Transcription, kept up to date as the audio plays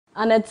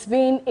And it's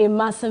been a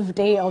massive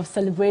day of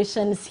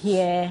celebrations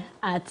here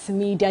at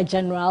Media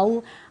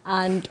General.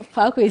 And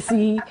Paa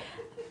Kwesi,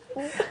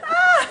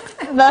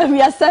 but we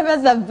are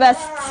saving the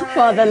best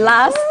for the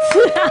last.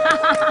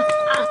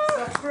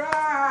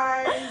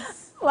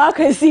 Surprise! Paa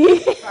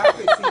Kwesi.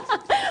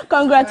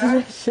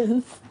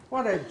 Congratulations.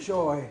 What a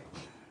joy.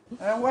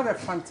 And what a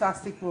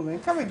fantastic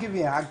moment. Can we give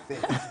you a hug there?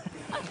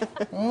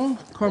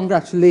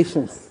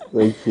 Congratulations.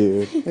 Thank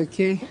you.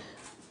 Okay.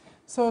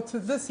 So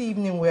this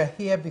evening we're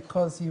here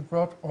because you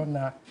brought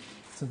honor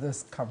to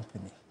this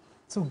company,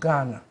 to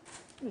Ghana.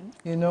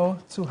 You know,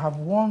 to have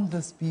won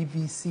this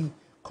BBC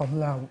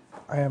Komla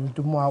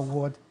Dumor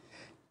Award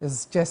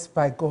is just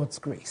by God's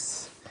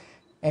grace.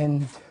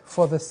 And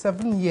for the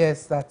 7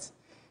 years that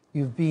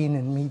you've been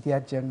in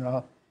Media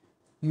General,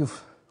 you've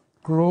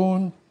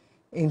grown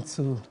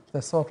into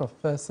the sort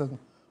of person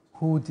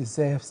who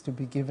deserves to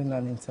be given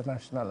an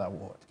international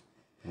award.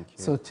 Thank you.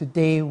 So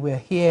today we're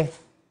here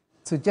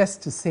to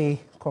say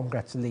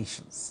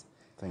congratulations.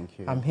 Thank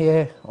you. I'm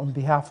here on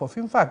behalf of,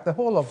 in fact, the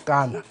whole of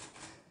Ghana,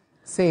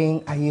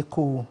 saying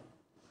Ayeko,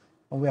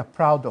 and we are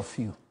proud of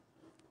you.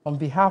 On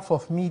behalf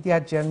of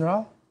Media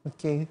General,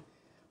 okay,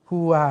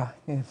 who are,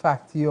 in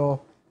fact, your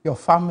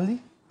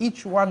family,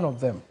 each one of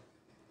them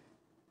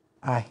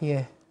are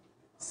here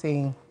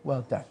saying,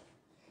 well done.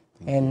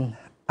 And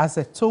as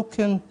a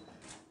token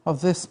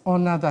of this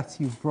honor that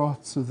you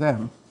brought to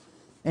them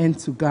and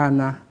to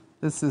Ghana,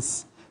 this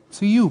is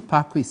to you,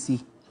 Paa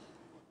Kwesi,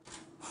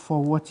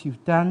 for what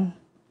you've done,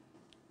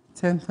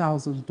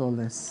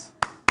 $10,000.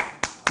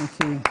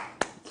 Okay,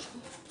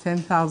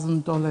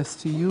 $10,000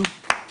 to you.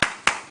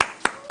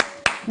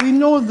 We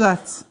know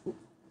that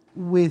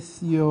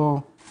with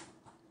your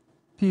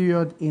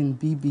period in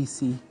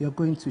BBC, you're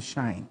going to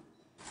shine.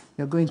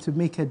 You're going to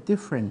make a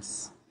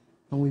difference.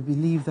 And we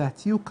believe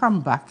that you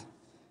come back.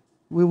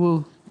 We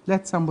will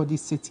let somebody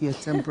sit here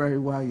temporarily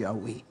while you're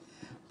away.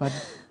 But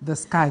the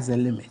sky's the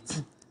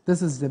limit.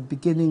 This is the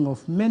beginning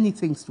of many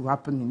things to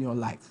happen in your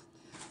life.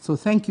 So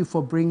thank you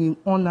for bringing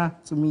honor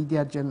to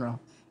Media General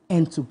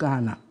and to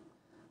Ghana.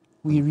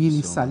 We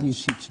really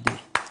salute you today.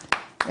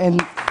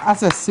 And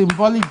as a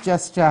symbolic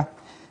gesture,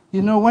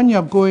 you know, when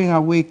you're going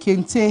away,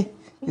 Kente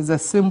is a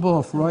symbol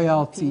of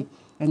royalty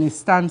and it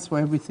stands for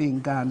everything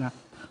in Ghana.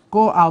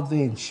 Go out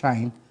there and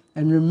shine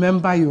and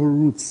remember your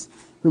roots.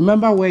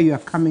 Remember where you are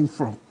coming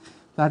from,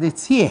 that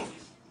it's here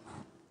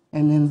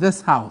and in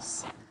this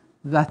house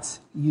that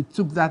you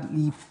took that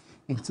leap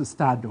into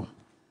stardom.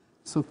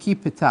 So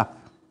keep it up.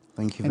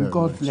 Thank you very much. And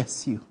God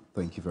bless you.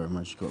 Thank you very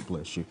much. God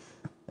bless you.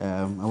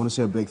 I want to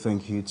say a big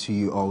thank you to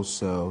you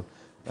also,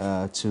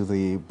 to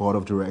the board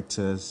of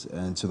directors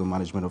and to the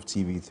management of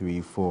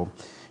TV3 for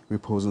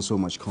reposing so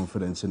much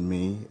confidence in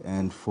me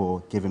and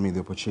for giving me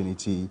the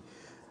opportunity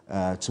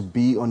to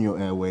be on your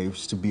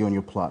airwaves, to be on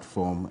your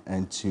platform,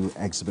 and to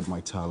exhibit my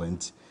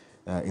talent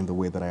in the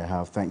way that I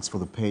have. Thanks for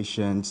the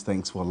patience.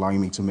 Thanks for allowing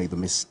me to make the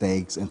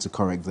mistakes and to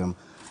correct them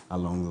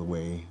along the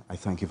way. I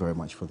thank you very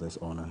much for this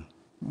honor.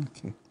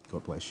 Okay.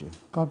 God bless you.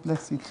 God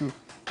bless you too.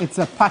 It's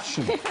a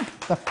passion,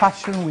 the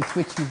passion with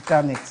which you've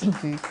done it.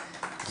 Okay?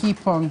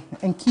 Keep on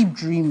and keep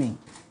dreaming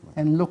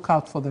and look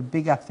out for the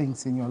bigger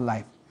things in your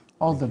life.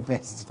 All the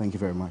best. Thank you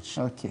very much.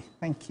 Okay,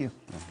 thank you.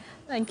 Yeah.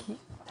 Thank you.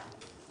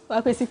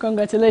 Paa Kwesi,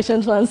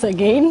 congratulations once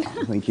again.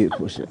 Thank you,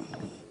 Portia.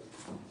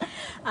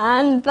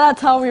 And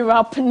that's how we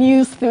wrap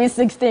News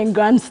 360 in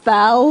grand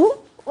style.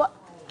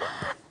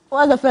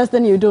 What's the first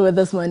thing you do with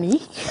this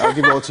money? I'll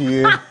give it all to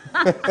you.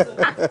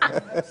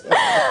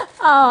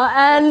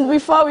 And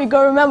before we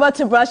go, remember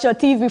to brush your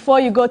teeth before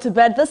you go to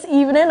bed this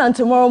evening and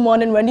tomorrow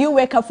morning when you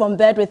wake up from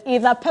bed with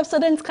either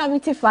Pepsodent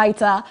Cavity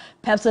Fighter,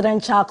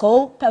 Pepsodent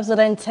Charcoal,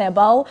 Pepsodent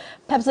Herbal,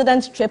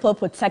 Pepsodent Triple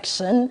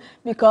Protection.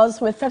 Because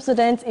with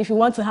Pepsodent, if you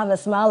want to have a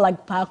smile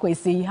like Paa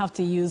Kwesi, you have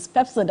to use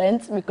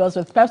Pepsodent, because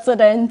with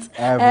Pepsodent,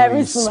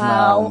 every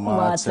smile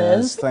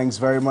matters. Thanks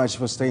very much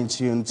for staying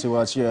tuned to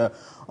us here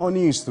on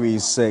News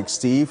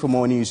 360. For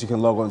more news, you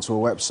can log on to our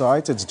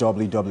website. It's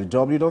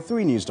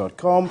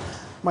www.3news.com.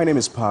 My name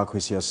is Paa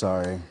Kwesi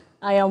Asare.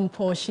 I am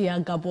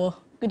Portia Gabo.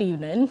 Good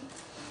evening.